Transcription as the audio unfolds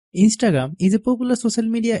Instagram is a popular social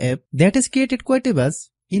media app that has created quite a buzz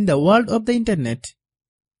in the world of the internet.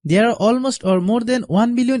 There are almost or more than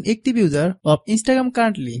 1 billion active users of Instagram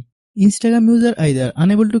currently. Instagram users are either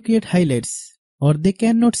unable to create highlights or they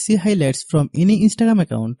cannot see highlights from any Instagram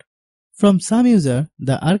account. From some users,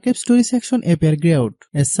 the archive story section appears grayed out,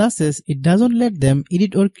 as such as it doesn't let them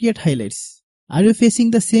edit or create highlights. Are you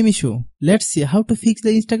facing the same issue? Let's see how to fix the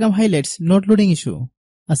Instagram highlights not loading issue.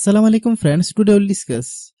 Assalamualaikum friends, today we'll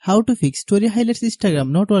discuss how to fix story highlights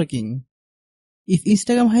Instagram not working. If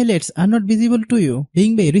Instagram highlights are not visible to you,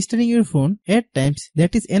 being by restarting your phone, at times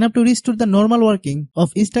that is enough to restore the normal working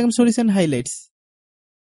of Instagram stories and highlights.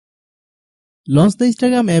 Launch the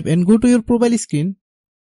Instagram app and go to your profile screen.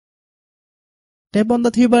 Tap on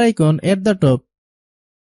the three bar icon at the top.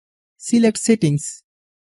 Select Settings.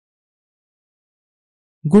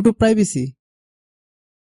 Go to Privacy.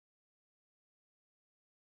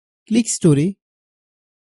 Click Story.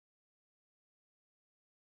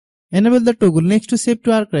 Enable the toggle next to Save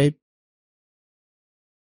to Archive.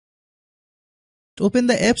 Open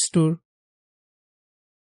the App Store.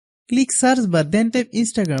 Click Search bar, then type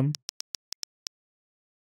Instagram.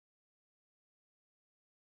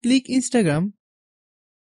 Click Instagram.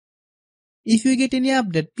 If you get any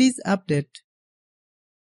update, please update.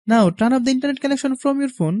 Now turn off the internet connection from your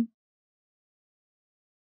phone.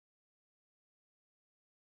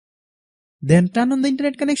 Then turn on the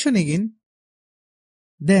internet connection again.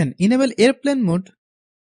 Then enable airplane mode.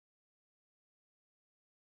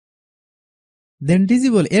 Then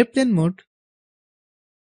disable airplane mode.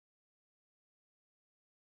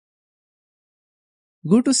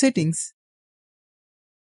 Go to Settings.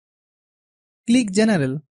 Click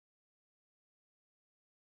General.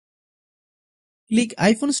 Click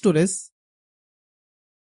iPhone Storage.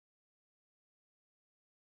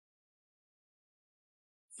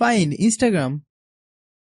 Find Instagram.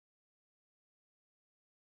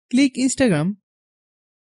 Click Instagram.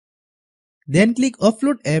 Then click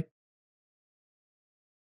Offload App.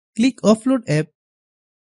 Click Offload App.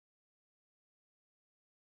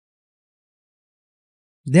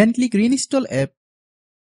 Then click Reinstall App.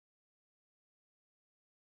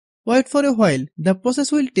 Wait for a while. The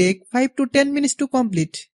process will take 5 to 10 minutes to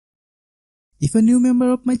complete. If a new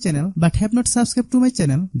member of my channel but have not subscribed to my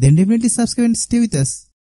channel, then definitely subscribe and stay with us.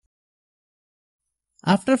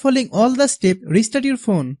 After following all the steps, restart your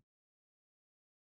phone.